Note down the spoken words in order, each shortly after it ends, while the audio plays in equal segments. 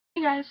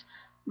Hey guys,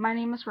 my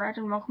name is Red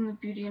and welcome to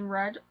Beauty in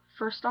Red.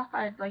 First off,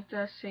 I'd like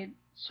to say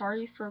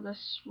sorry for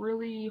this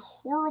really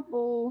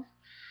horrible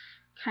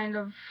kind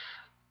of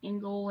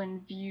angle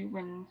and view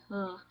and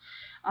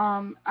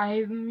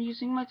I'm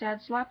using my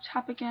dad's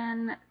laptop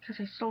again because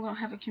I still don't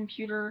have a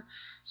computer,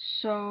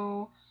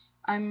 so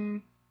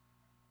I'm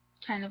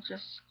kind of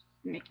just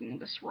making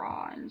this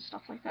raw and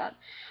stuff like that.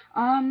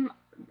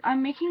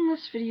 I'm making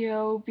this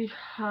video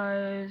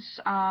because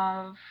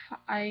of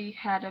I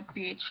had a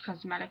BH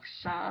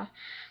Cosmetics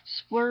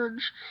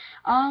splurge.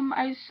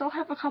 I still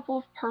have a couple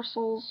of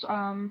parcels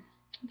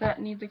that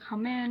need to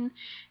come in,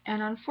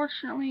 and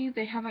unfortunately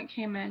they haven't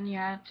came in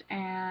yet,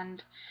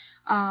 and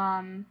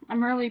I'm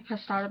really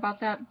pissed out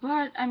about that,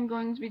 but I'm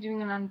going to be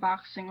doing an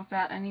unboxing of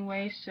that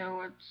anyway,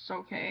 so it's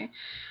okay.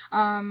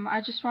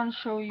 I just want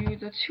to show you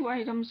the two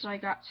items that I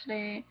got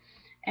today,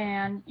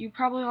 and you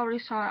probably already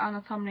saw it on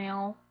the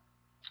thumbnail,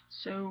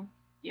 so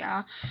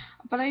yeah.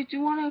 But I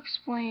do want to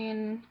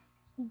explain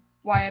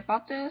why I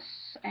bought this,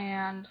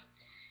 and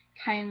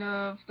kind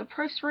of the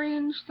price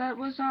range that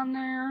was on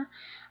there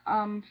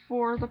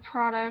for the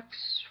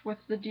products with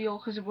the deal,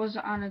 because it was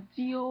on a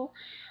deal.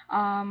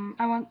 I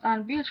went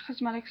on BH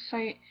Cosmetics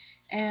site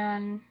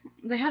and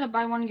they had a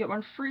buy one get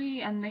one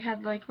free, and they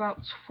had like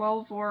about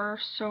 12 or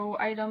so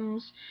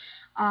items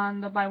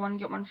on the buy one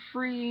get one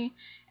free,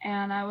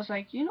 and I was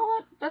like, you know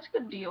what, that's a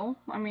good deal.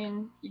 I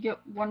mean, you get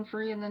one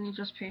free and then you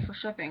just pay for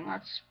shipping.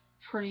 That's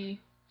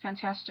pretty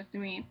fantastic to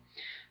me.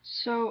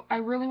 So I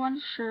really want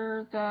to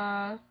share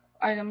the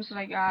items that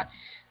I got.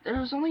 There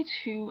was only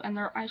two, and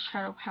they're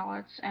eyeshadow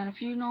palettes, and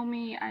if you know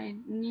me, I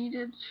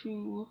needed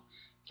to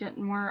get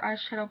more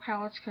eyeshadow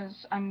palettes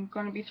because I'm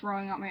going to be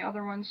throwing out my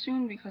other ones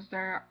soon because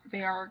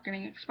they are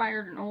getting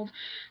expired and old.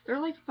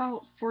 They're like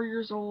about 4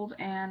 years old,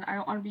 and I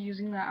don't want to be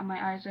using that on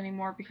my eyes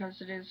anymore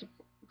because it is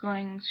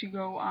going to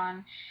go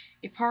on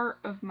a part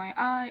of my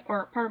eye,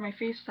 or part of my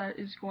face that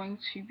is going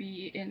to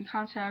be in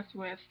contact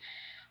with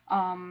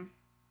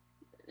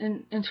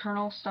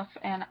internal stuff,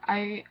 and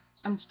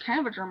I'm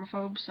kind of a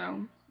germaphobe,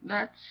 so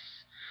that's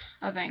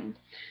a thing.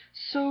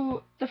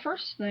 So the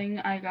first thing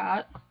I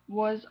got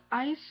was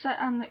I set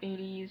on the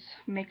 80s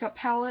makeup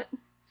palette,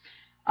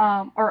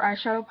 or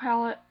eyeshadow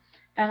palette,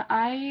 and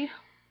I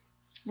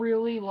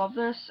really love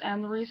this,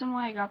 and the reason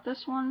why I got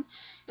this one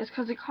is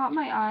because it caught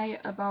my eye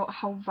about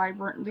how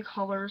vibrant the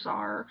colors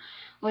are.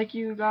 Like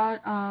you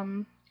got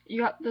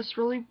this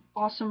really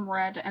awesome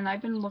red, and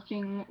I've been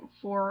looking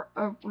for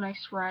a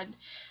nice red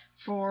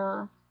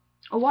for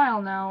a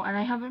while now, and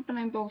I haven't been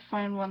able to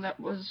find one that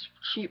was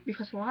cheap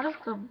because a lot of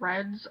the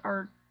reds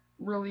are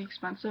really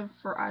expensive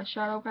for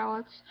eyeshadow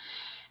palettes.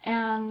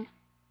 And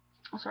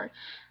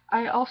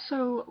I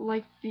also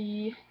like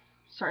the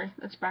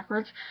that's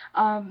backwards.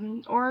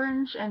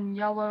 Orange and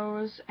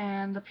yellows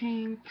and the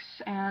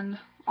pinks, and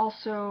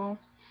also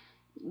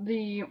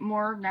the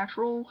more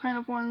natural kind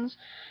of ones.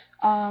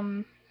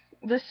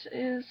 This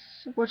is,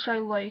 which I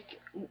like.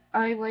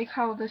 I like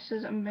how this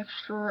is a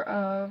mixture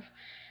of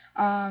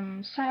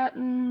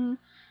satin,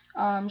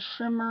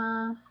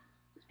 shimmer,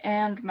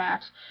 and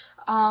matte.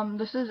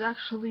 This is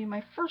actually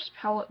my first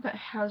palette that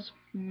has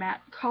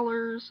matte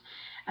colors,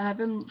 and I've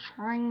been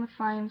trying to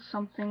find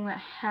something that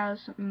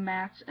has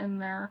matte in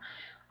there,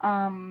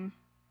 and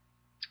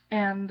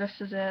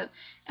this is it.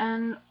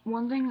 And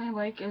one thing I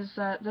like is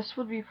that this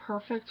would be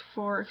perfect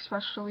for,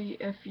 especially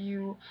if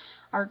you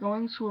are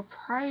going to a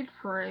pride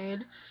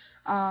parade,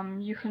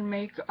 you can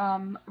make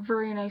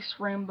very nice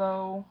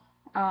rainbow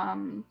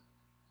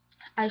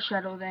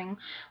eyeshadow thing,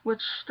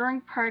 which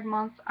during Pride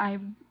Month I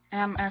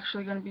am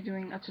actually going to be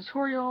doing a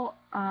tutorial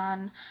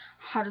on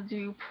how to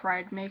do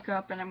Pride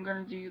makeup, and I'm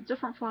going to do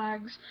different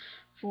flags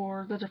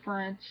for the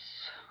different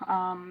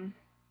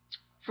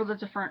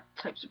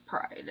types of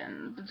pride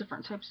and the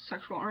different types of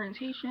sexual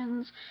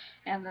orientations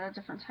and the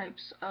different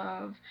types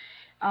of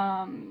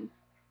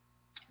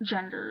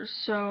genders.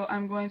 So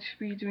I'm going to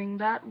be doing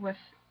that with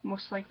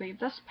most likely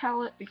this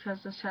palette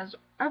because this has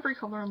every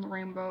color in the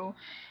rainbow,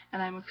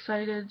 and I'm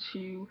excited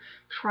to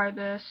try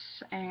this,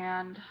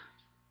 and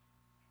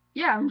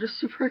yeah, I'm just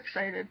super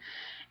excited.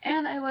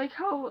 And I like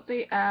how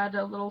they add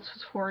a little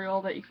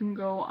tutorial that you can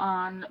go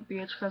on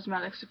BH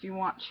Cosmetics if you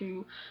want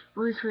to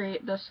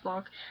recreate this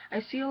look.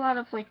 I see a lot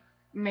of like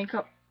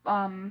makeup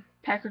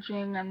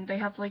packaging, and they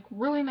have like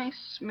really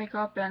nice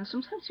makeup, and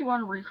sometimes you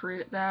want to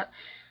recreate that,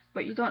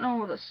 but you don't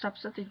know the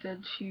steps that they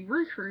did to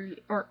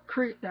recreate or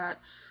create that.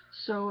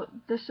 So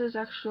this is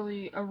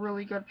actually a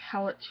really good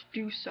palette to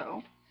do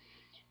so,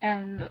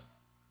 and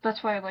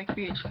that's why I like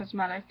BH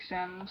Cosmetics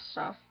and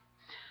stuff.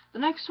 The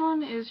next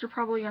one is, you're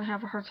probably going to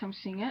have a hard time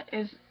seeing it,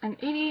 is an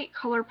 88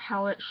 Color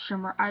Palette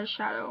Shimmer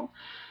Eyeshadow.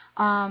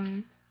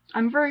 I'm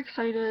very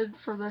excited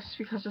for this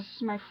because this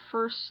is my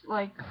first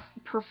like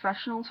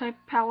professional type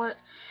palette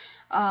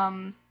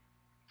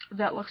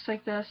that looks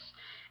like this,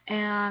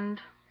 and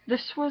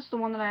this was the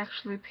one that I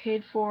actually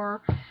paid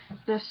for.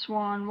 This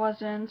one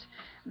wasn't.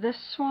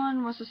 This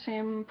one was the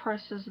same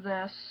price as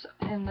this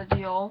in the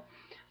deal.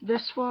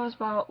 This was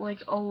about like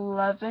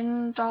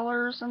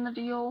 $11 in the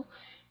deal,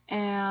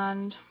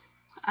 and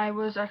I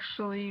was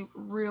actually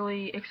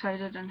really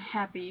excited and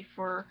happy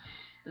for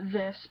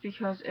this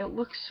because it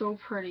looks so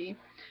pretty.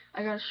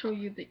 I gotta show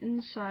you the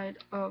inside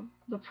of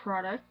the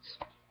product.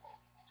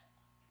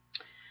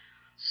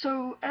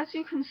 So as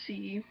you can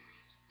see,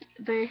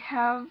 they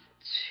have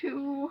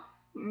two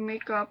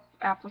makeup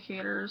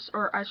applicators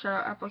or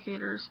eyeshadow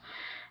applicators,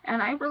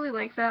 and I really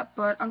like that,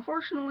 but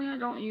unfortunately I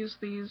don't use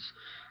these.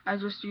 I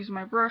just use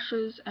my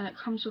brushes, and it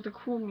comes with a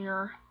cool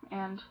mirror,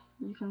 and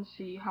you can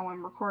see how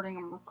I'm recording.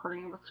 I'm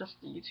recording with just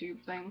the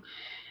YouTube thing,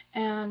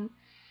 and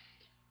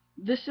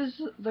this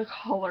is the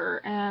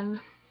color, and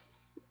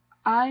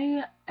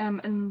I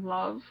am in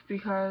love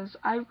because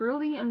I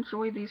really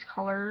enjoy these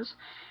colors,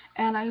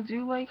 and I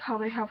do like how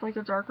they have like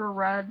a darker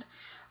red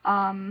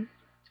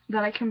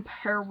that I can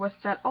pair with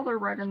that other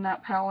red in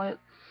that palette.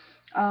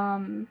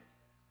 Um,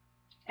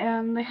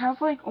 and they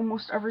have like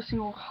almost every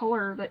single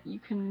color that you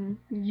can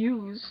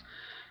use,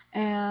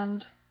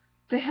 and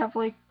they have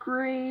like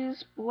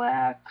grays,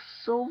 blacks,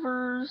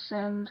 silvers,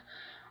 and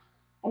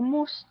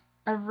almost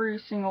every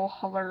single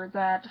color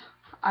that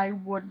I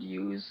would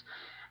use,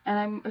 and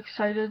I'm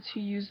excited to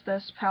use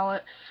this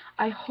palette.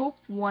 I hope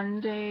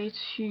one day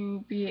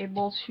to be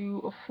able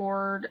to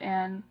afford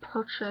and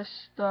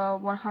purchase the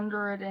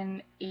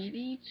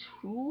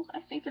 182, I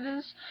think it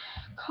is,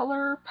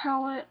 color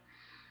palette,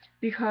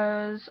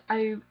 because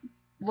I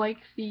like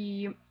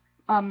the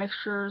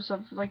mixtures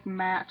of like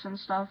matte and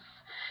stuff,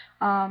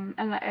 and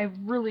I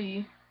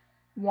really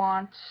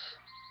want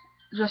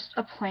just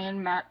a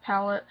plain matte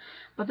palette,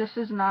 but this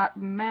is not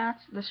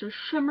matte, this is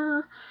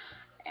shimmer,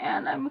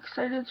 and I'm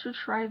excited to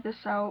try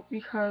this out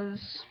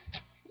because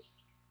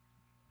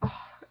oh,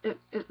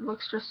 it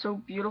looks just so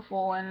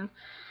beautiful, and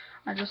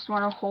I just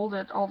want to hold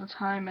it all the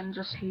time and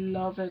just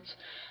love it.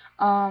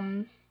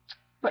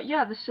 But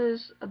yeah, this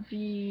is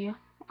the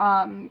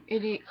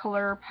 88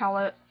 color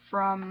palette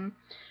from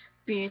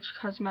BH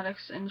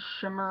Cosmetics in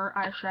Shimmer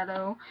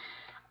Eyeshadow,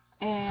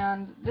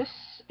 and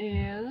this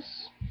is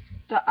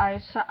the eye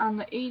set on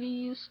the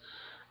 80s.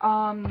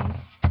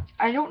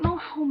 I don't know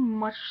how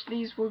much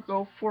these will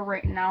go for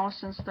right now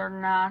since they're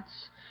not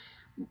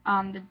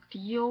on the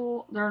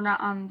deal. They're not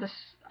on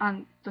this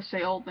on the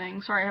sale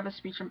thing. Sorry, I have a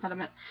speech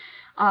impediment.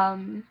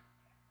 Um,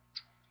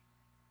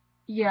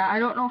 yeah, I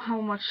don't know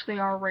how much they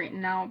are right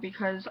now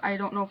because I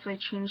don't know if they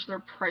changed their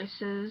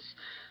prices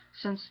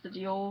since the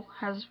deal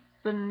has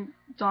been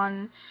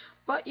done.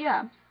 But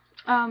yeah,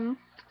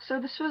 so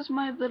this was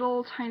my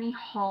little tiny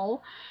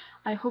haul.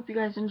 I hope you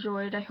guys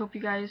enjoyed. I hope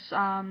you guys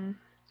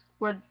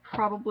would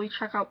probably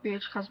check out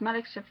BH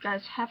Cosmetics if you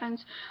guys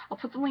haven't. I'll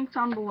put the link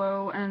down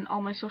below and all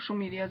my social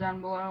media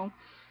down below.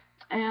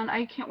 And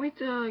I can't wait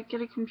to get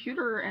a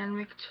computer and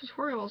make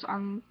tutorials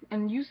on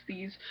and use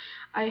these.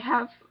 I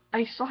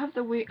still have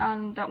to wait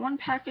on that one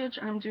package,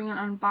 and I'm doing an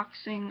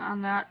unboxing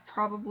on that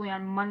probably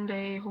on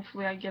Monday.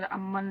 Hopefully I get it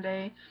on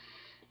Monday.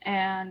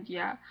 And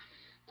yeah.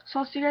 So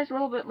I'll see you guys a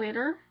little bit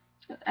later,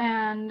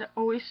 and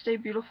always stay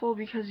beautiful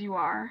because you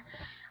are.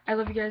 I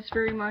love you guys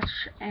very much,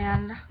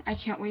 and I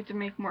can't wait to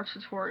make more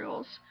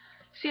tutorials.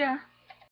 See ya!